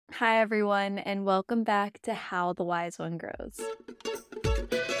Hi, everyone, and welcome back to How the Wise One Grows.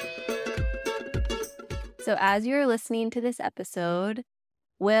 So, as you're listening to this episode,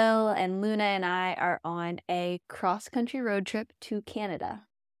 Will and Luna and I are on a cross-country road trip to Canada.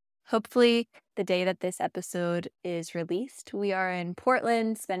 Hopefully, the day that this episode is released, we are in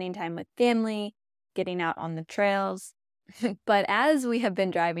Portland, spending time with family, getting out on the trails. But as we have been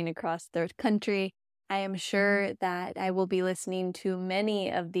driving across the country, I am sure that I will be listening to many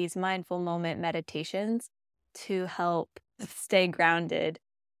of these mindful moment meditations to help stay grounded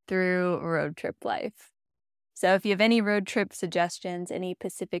through road trip life. So if you have any road trip suggestions, any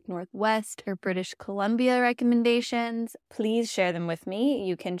Pacific Northwest or British Columbia recommendations, please share them with me.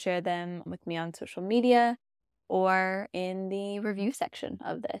 You can share them with me on social media or in the review section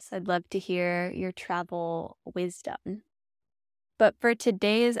of this. I'd love to hear your travel wisdom. But for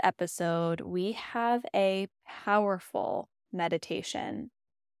today's episode, we have a powerful meditation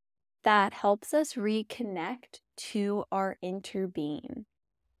that helps us reconnect to our interbeing.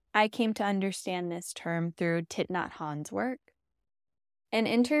 I came to understand this term through Thich Nhat Hanh's work. And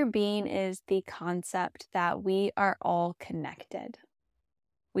interbeing is the concept that we are all connected.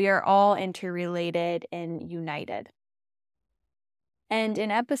 We are all interrelated and united. And in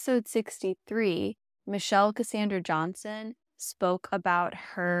episode 63, Michelle Cassandra Johnson spoke about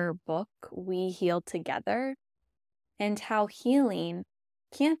her book, We Heal Together, and how healing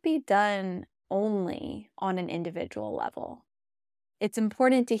can't be done only on an individual level. It's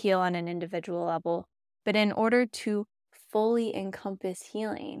important to heal on an individual level, but in order to fully encompass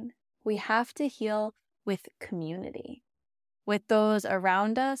healing, we have to heal with community, with those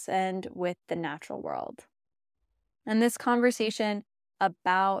around us and with the natural world. And this conversation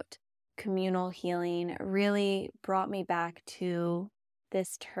about communal healing really brought me back to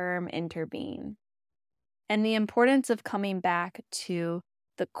this term interbeing and the importance of coming back to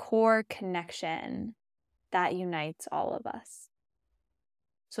the core connection that unites all of us.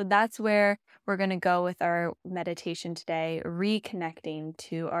 So that's where we're going to go with our meditation today, reconnecting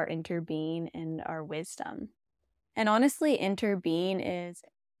to our interbeing and our wisdom. And honestly, interbeing is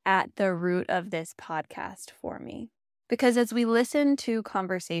at the root of this podcast for me. Because as we listen to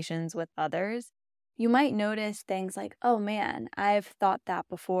conversations with others, you might notice things like, oh man, I've thought that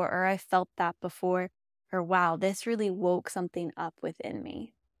before, or I felt that before, or wow, this really woke something up within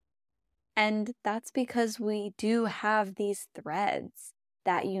me. And that's because we do have these threads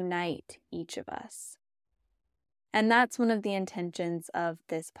that unite each of us. And that's one of the intentions of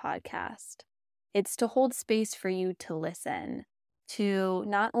this podcast. It's to hold space for you to listen to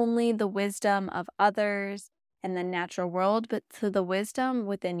not only the wisdom of others and the natural world, but to the wisdom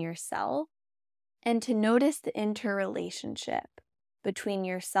within yourself, and to notice the interrelationship between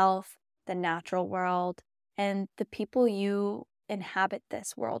yourself, the natural world, and the people you inhabit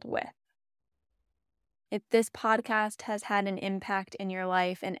this world with. If this podcast has had an impact in your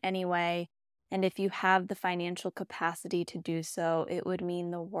life in any way, and if you have the financial capacity to do so, it would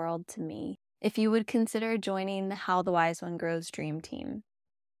mean the world to me if you would consider joining the How the Wise One Grows Dream Team.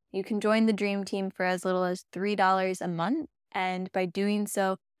 You can join the Dream Team for as little as $3 a month, and by doing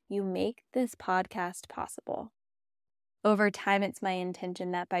so, you make this podcast possible. Over time, it's my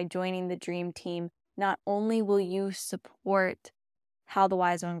intention that by joining the Dream Team, not only will you support How the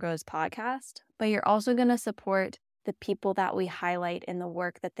Wise One Grows podcast, but you're also going to support the people that we highlight in the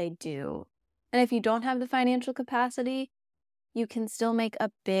work that they do. And if you don't have the financial capacity, you can still make a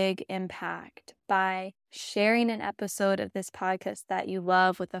big impact by sharing an episode of this podcast that you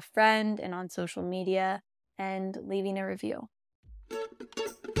love with a friend and on social media and leaving a review.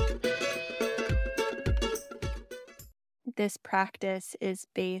 This practice is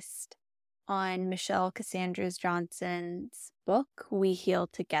based on Michelle Cassandra Johnson's book, We Heal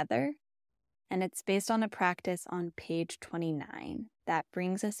Together, and it's based on a practice on page 29 that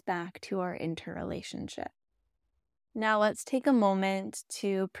brings us back to our interrelationship. Now let's take a moment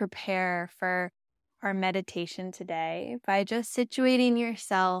to prepare for our meditation today by just situating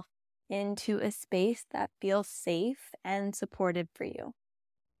yourself into a space that feels safe and supportive for you.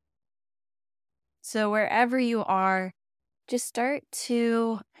 So wherever you are, just start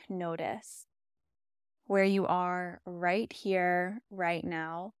to notice where you are right here, right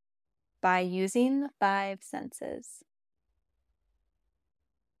now, by using the 5 senses.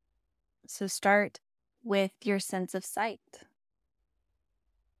 So start with your sense of sight.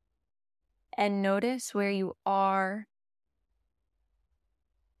 And notice where you are.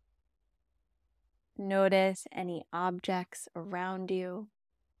 Notice any objects around you.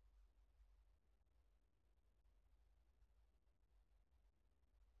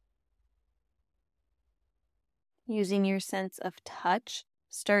 Using your sense of touch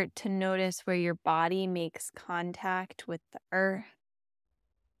Start to notice where your body makes contact with the earth.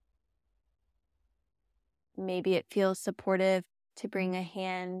 Maybe it feels supportive to bring a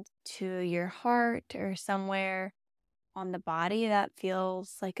hand to your heart or somewhere on the body that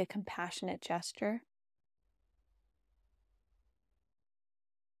feels like a compassionate gesture.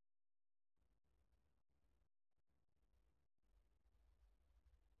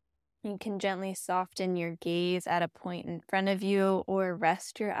 You can gently soften your gaze at a point in front of you or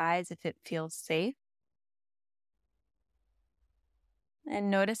rest your eyes if it feels safe. And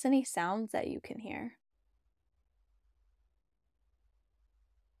notice any sounds that you can hear.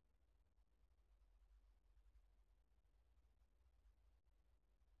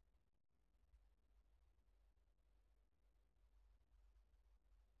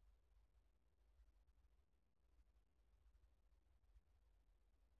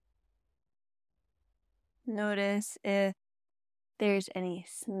 Notice if there's any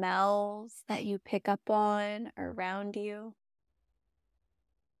smells that you pick up on around you.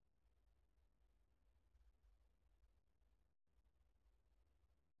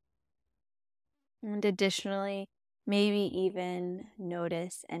 And additionally, maybe even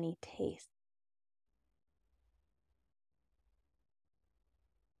notice any taste.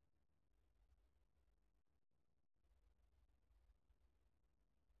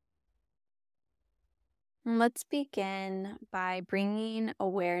 And let's begin by bringing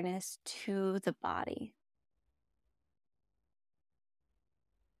awareness to the body.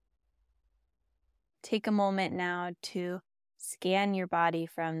 Take a moment now to scan your body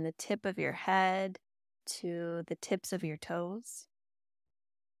from the tip of your head to the tips of your toes.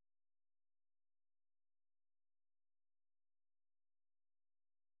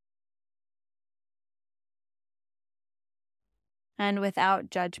 And without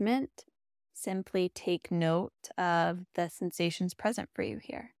judgment, simply take note of the sensations present for you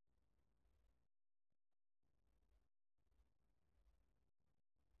here.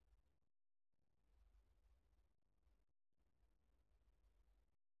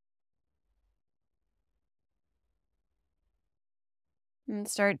 And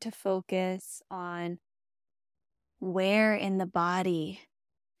start to focus on where in the body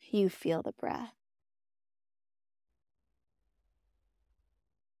you feel the breath.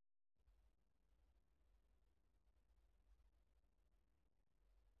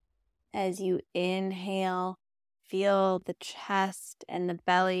 As you inhale, feel the chest and the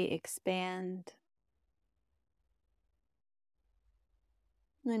belly expand.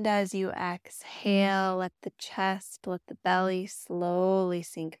 And as you exhale, let the chest, let the belly slowly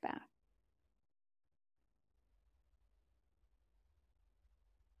sink back.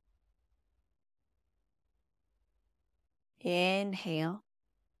 Inhale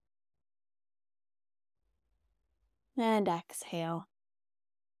and exhale.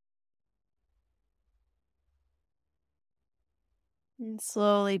 And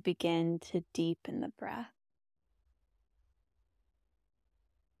slowly begin to deepen the breath.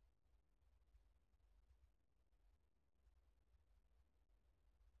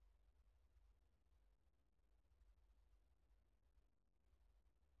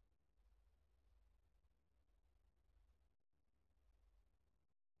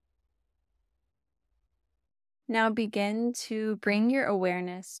 Now begin to bring your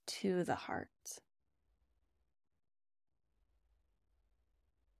awareness to the heart.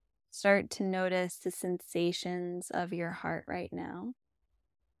 Start to notice the sensations of your heart right now.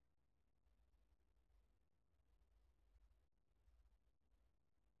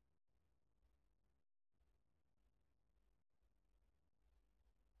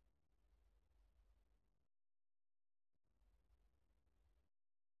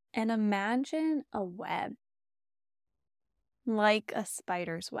 And imagine a web, like a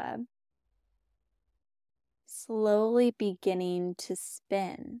spider's web, slowly beginning to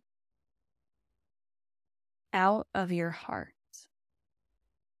spin out of your heart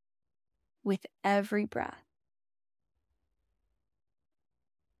with every breath.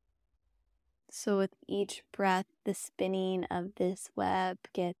 So with each breath, the spinning of this web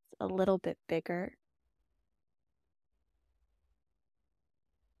gets a little bit bigger.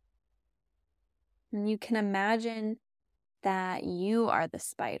 And you can imagine that you are the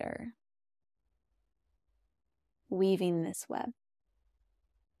spider weaving this web.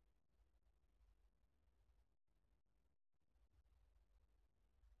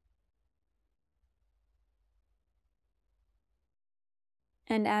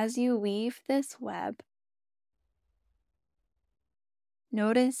 And as you weave this web,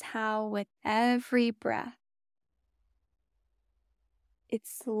 notice how with every breath, it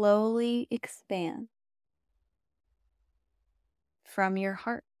slowly expands, from your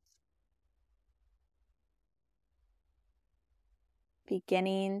heart,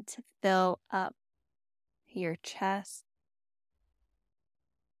 beginning to fill up your chest,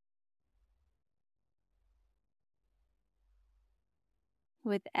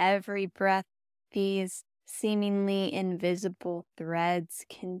 with every breath. These seemingly invisible threads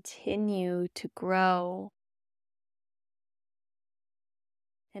continue to grow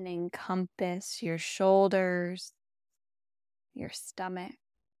and encompass your shoulders, your stomach,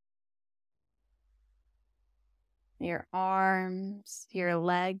 your arms, your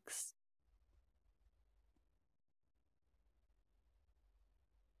legs.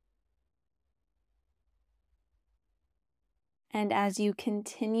 And as you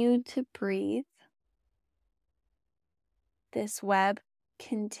continue to breathe, this web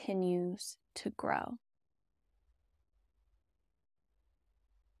continues to grow.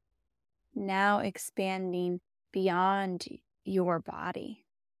 Now expanding beyond your body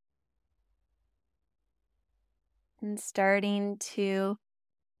and starting to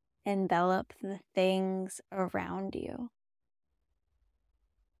envelop the things around you.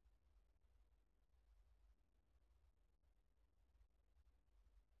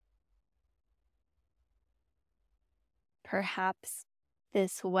 Perhaps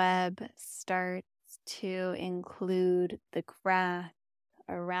this web starts to include the grass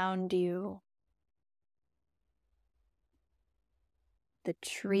around you, the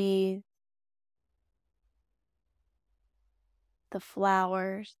trees, the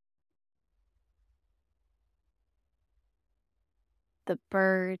flowers, the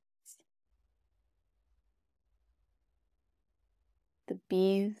birds, the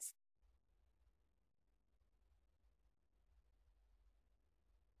bees.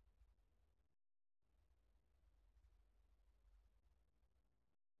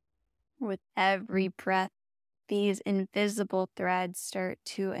 With every breath, these invisible threads start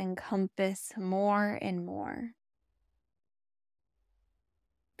to encompass more and more,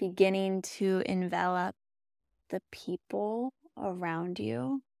 beginning to envelop the people around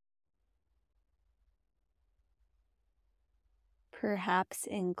you, perhaps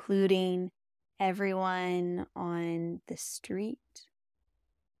including everyone on the street,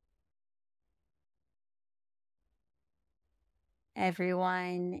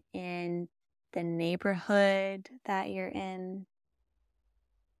 everyone in the neighborhood that you're in,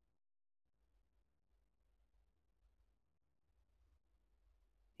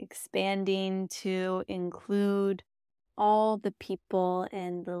 expanding to include all the people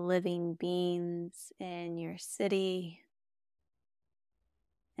and the living beings in your city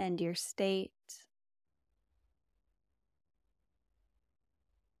and your state.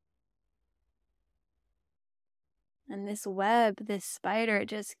 And this web, this spider, it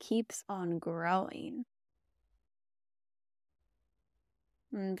just keeps on growing,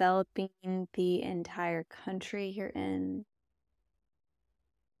 enveloping the entire country you're in,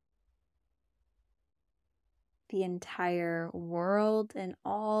 the entire world, and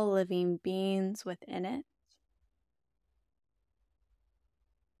all living beings within it.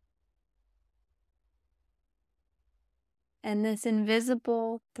 And this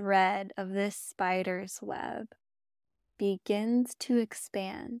invisible thread of this spider's web begins to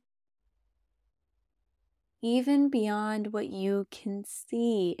expand even beyond what you can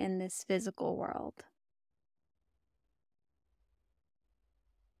see in this physical world.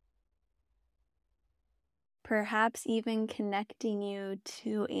 Perhaps even connecting you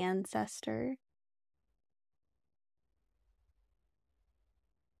to ancestors,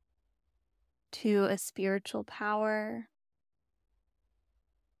 to a spiritual power,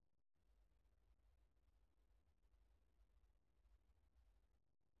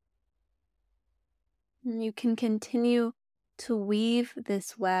 and you can continue to weave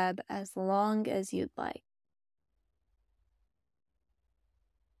this web as long as you'd like.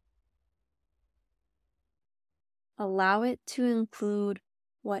 Allow it to include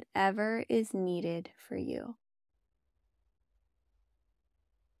whatever is needed for you.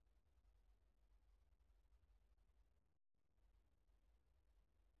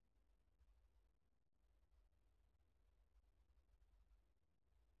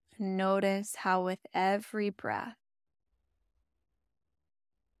 Notice how with every breath,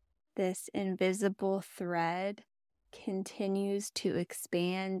 this invisible thread continues to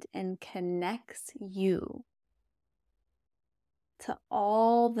expand and connects you to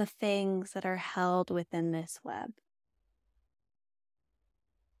all the things that are held within this web.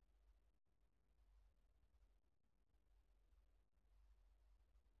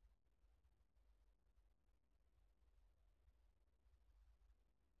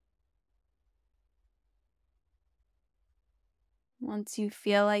 Once you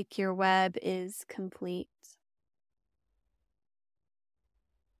feel like your web is complete,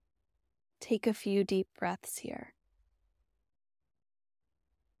 take a few deep breaths here.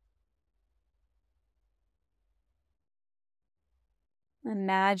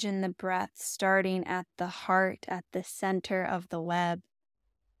 Imagine the breath starting at the heart, at the center of the web,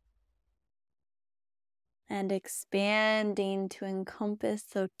 and expanding to encompass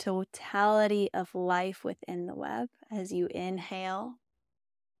the totality of life within the web as you inhale.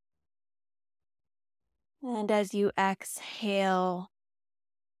 And as you exhale,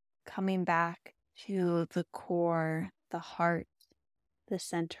 coming back to the core, the heart, the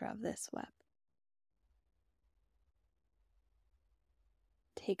center of this web.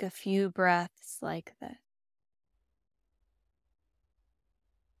 Take a few breaths like this.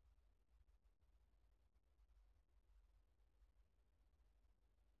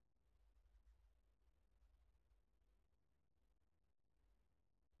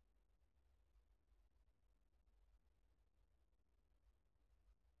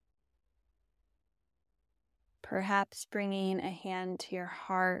 Perhaps bringing a hand to your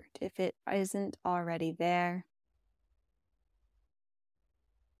heart if it isn't already there.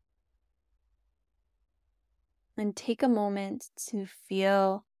 And take a moment to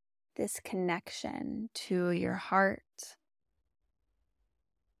feel this connection to your heart,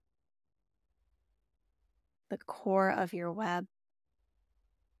 the core of your web.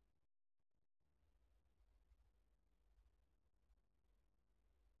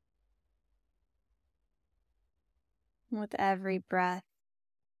 With every breath,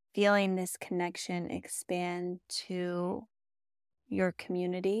 feeling this connection expand to your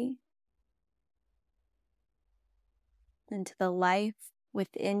community and to the life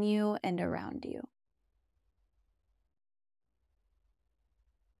within you and around you.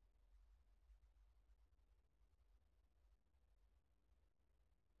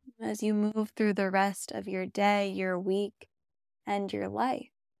 As you move through the rest of your day, your week, and your life,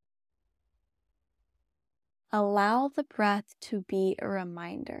 allow the breath to be a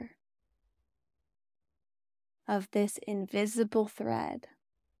reminder of this invisible thread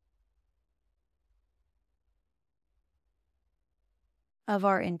of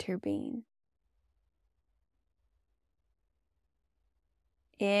our interbeing.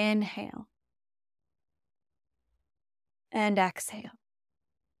 Inhale and exhale.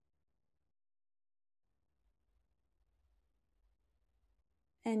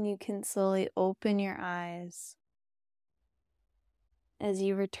 And you can slowly open your eyes as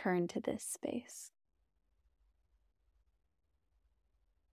you return to this space.